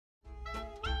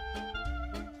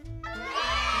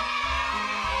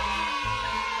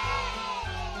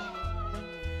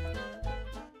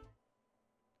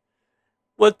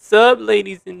What's up,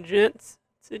 ladies and gents?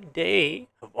 Today,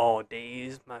 of all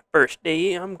days, my first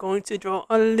day, I'm going to draw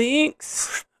a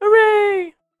lynx.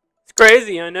 Hooray! It's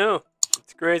crazy, I know.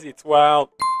 It's crazy, it's wild.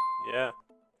 Yeah.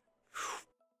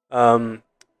 Um,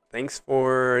 Thanks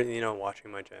for,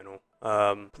 watching my channel.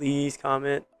 Please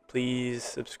comment, please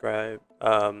subscribe,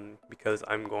 because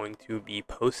I'm going to be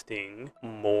posting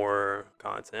more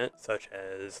content, such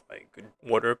as, like,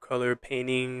 watercolor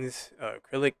paintings,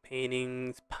 acrylic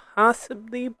paintings,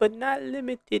 possibly, but not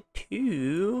limited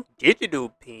to, digital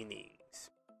paintings.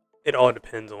 It all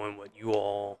depends on what you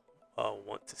all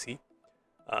want to see.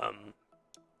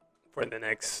 For the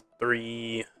next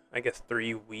 3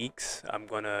 weeks, I'm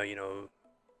gonna,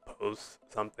 post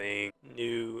something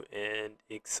new and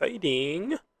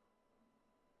exciting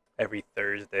every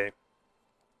Thursday.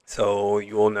 So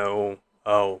you will know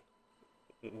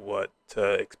what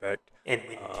to expect And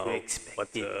when to expect what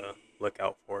it. to look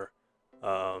out for.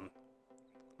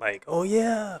 Like, oh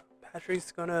yeah,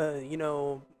 Patrick's gonna,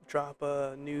 drop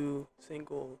a new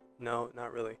single. No,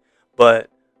 not really. But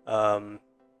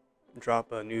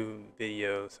drop a new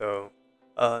video. So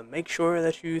make sure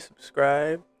that you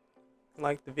subscribe,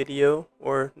 like the video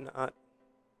or not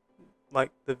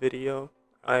like the video.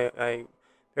 I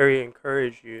very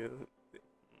encourage you,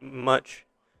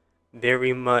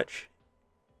 very much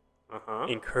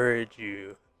encourage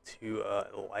you to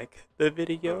like the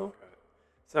video. Okay.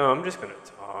 So I'm just gonna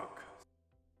talk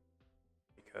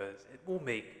because it will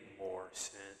make more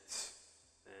sense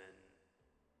than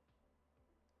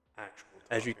actual.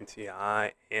 As you can see,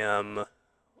 I am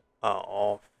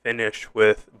all finished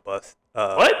with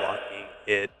What?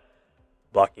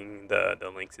 blocking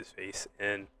the Lynx's face,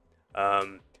 and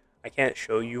I can't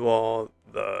show you all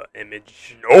the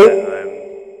image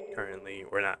that I'm currently,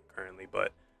 or not currently,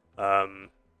 but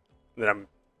that I'm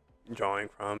drawing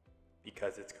from,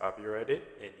 because it's copyrighted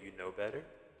and you know better.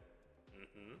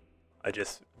 I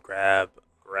just grabbed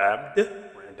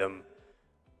random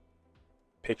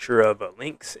picture of a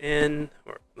lynx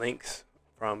or lynx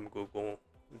from Google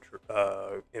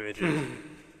Images,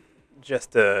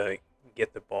 just to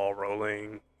get the ball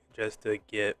rolling, just to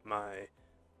get my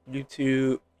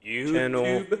YouTube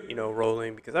channel,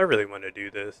 rolling, because I really want to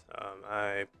do this.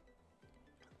 I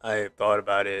thought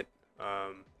about it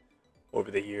over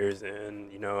the years,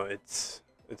 and it's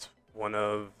one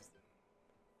of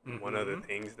the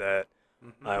things that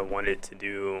I wanted to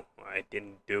do. I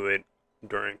didn't do it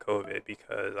during COVID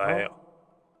because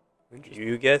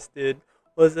you guessed it,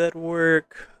 was at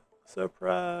work.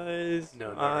 Surprise!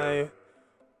 No, not I really.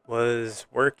 was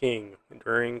working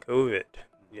during COVID.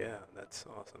 Yeah, that's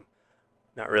awesome.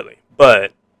 Not really,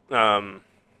 but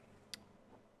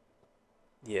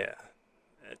yeah,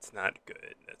 it's not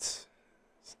good. It's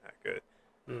not good.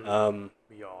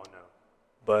 We all know.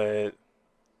 But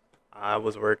I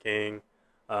was working,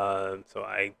 so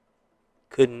I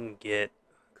couldn't get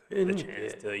the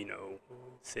chance to,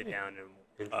 sit down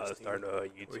and start a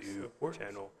YouTube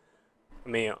channel. I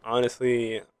mean,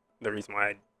 honestly, the reason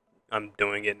why I'm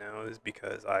doing it now is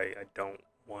because I don't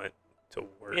want to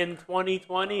work In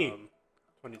 2020.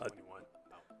 2021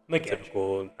 Look at you.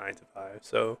 typical 9 to 5.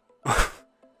 So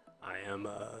I am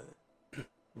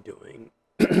doing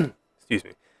excuse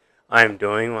me. I am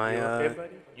doing my You okay,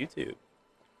 buddy? YouTube.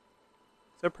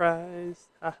 Surprise.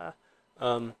 Haha.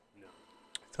 No.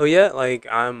 So yeah, like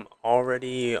I'm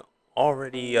already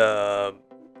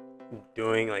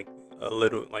doing like a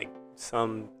little, like,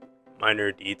 some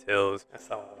minor details.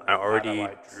 I already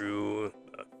drew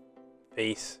the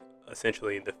face,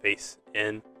 essentially the face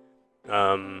in,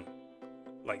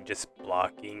 like just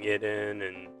blocking it in,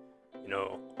 and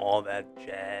all that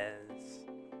jazz.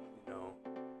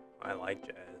 I like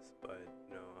jazz, but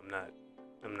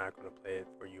I'm not gonna play it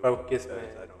for you Focus, because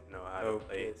man. I don't know how to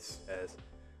play Focus. jazz.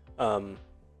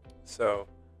 So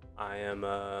I am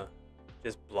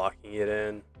just blocking it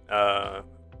in,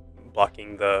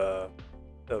 blocking the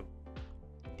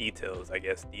details, I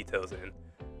guess, in,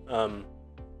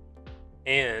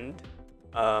 and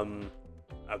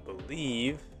I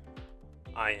believe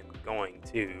I am going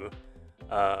to,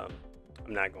 I'm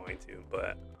not going to,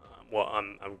 but well,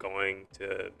 I'm going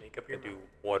to Make up your do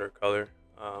watercolor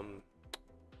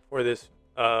for this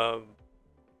drawing.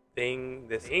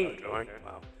 Okay.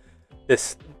 Wow,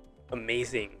 this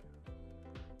amazing,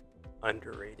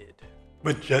 underrated,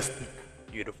 Majestic.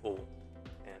 beautiful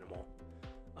animal.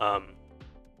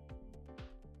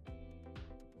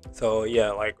 So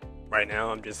yeah, like right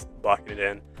now I'm just blocking it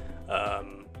in,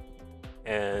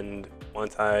 and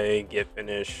once I get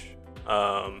finished,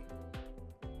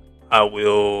 I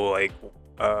will, like,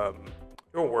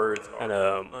 Your words are kind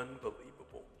of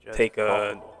unbelievable. Just take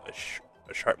follow. a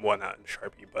well, not a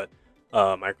Sharpie, but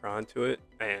micron to it,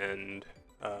 and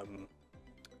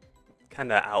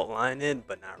kind of outline it,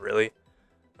 but not really.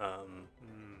 Um,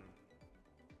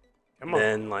 Come on.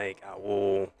 then like I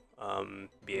will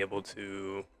be able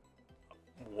to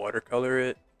watercolor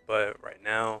it, but right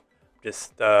now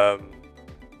just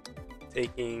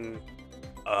taking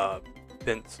a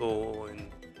pencil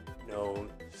and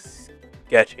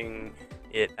sketching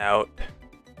it out.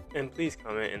 And please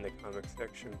comment in the comment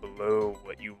section below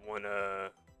what you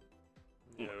wanna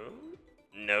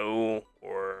know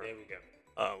or There we go.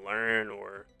 learn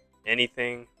or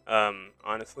anything.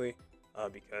 Honestly,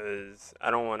 because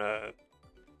I don't want to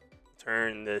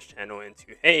turn this channel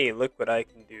into, hey, look what I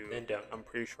can do. And don't. I'm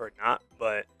pretty sure not,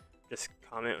 but just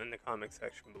comment in the comment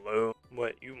section below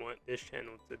what you want this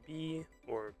channel to be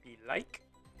or be like.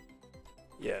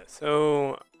 Yeah,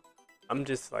 so I'm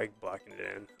just like blocking it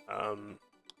in.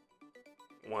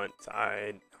 Once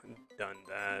I done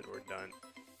that or done,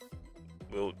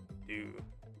 we'll do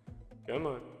Come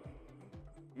on.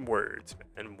 words,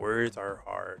 and words are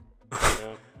hard. You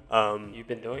know, you've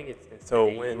been doing it since So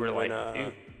the day when you were like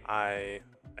 2. I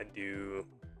do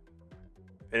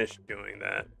finish doing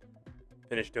that,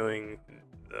 finish doing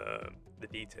the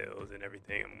details and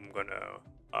everything, I'm gonna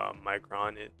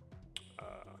micron it.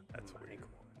 That's what you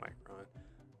call micron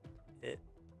it.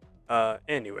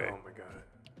 Anyway. Oh my god.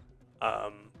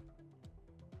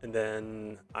 And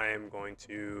then I am going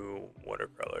to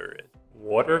watercolor it,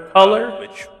 Watercolor?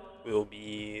 which will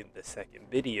be the second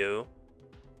video.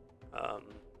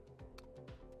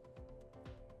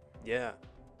 Yeah.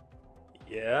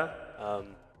 Yeah. Oh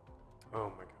my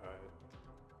god.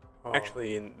 Oh.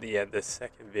 Actually, the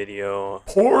second video,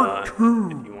 Part 2.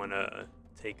 if you want to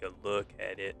take a look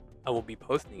at it, I will be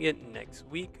posting it next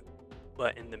week.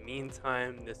 But in the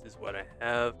meantime, this is what I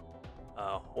have.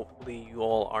 Hopefully you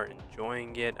all are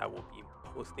enjoying it. I will be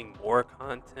posting more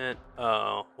content,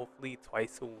 hopefully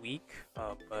twice a week,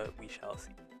 but we shall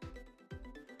see.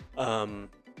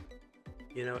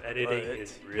 Editing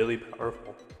is really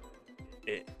powerful.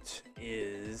 It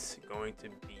is going to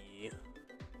be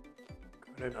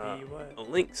What? a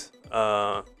Lynx.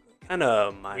 Kind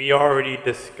of my. We already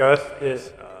discussed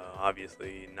this.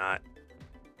 Obviously, not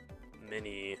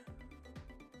many.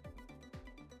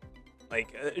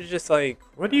 Like it's just like.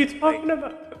 What are you talking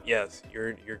about? Yes,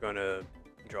 you're gonna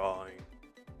draw.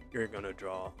 You're gonna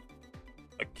draw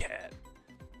a cat,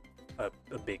 a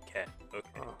big cat.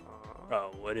 Okay.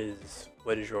 What is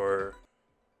your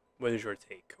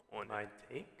take on My it?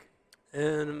 take?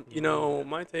 And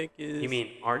my take is. You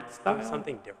mean art style?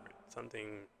 Something different.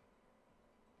 Something.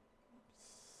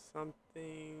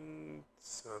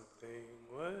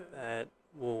 What? That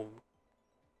will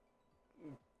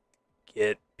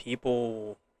get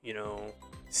people,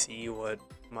 see what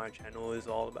my channel is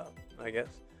all about, I guess.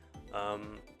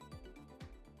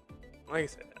 Like I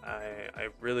said, I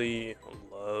really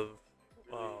love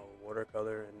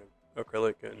watercolor and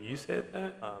acrylic. And You said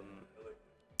that?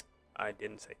 I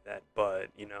didn't say that, but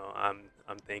I'm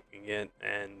thinking it,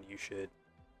 and you should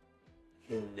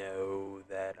know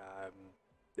that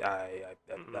I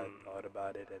thought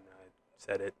about it and I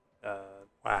said it.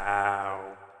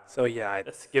 Wow. So yeah,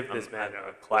 Let's give this man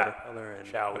a clap, watercolor and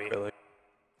shall we? acrylic.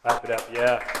 Clap it up.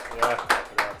 Yeah.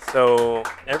 So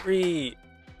every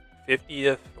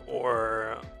 50th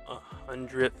or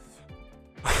 100th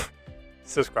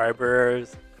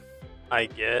subscribers I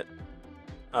get,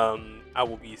 I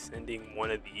will be sending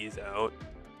one of these out.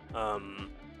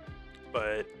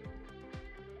 But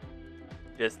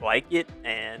just like it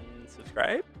and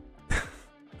subscribe.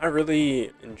 I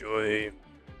really enjoy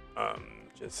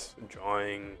just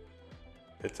drawing.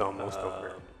 It's almost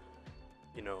over.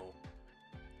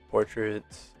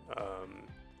 Portraits,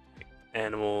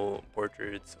 animal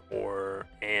portraits,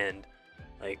 and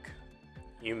like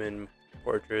human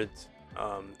portraits,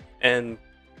 and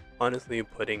honestly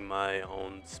putting my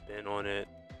own spin on it,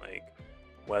 like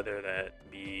whether that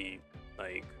be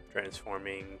like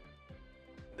transforming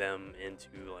them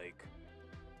into like,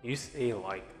 You say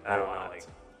like I don't a know, lot.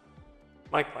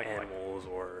 like animals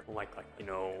or like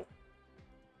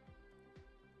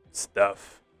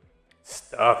stuff,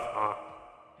 huh?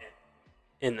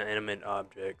 inanimate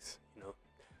objects,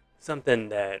 something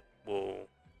that will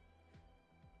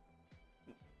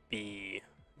be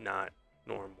not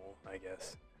normal, I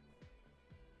guess,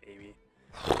 maybe.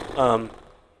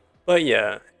 But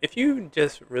yeah, if you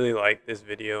just really like this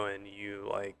video and you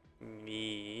like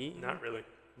me, Not really.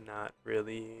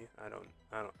 I don't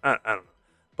know.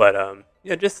 But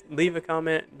yeah, just leave a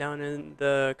comment down in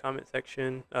the comment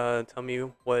section. Tell me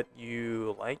what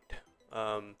you liked.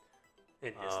 And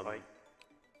dislike.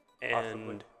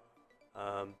 And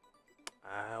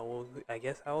I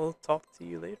guess I'll talk to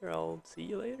you later. I'll see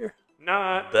you later.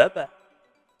 Not. Bye bye.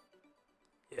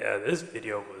 Yeah, this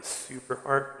video was super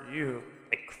hard for you.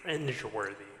 Like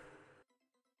cringe-worthy.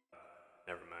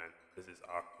 Never mind. This is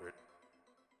awkward.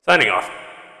 Signing off.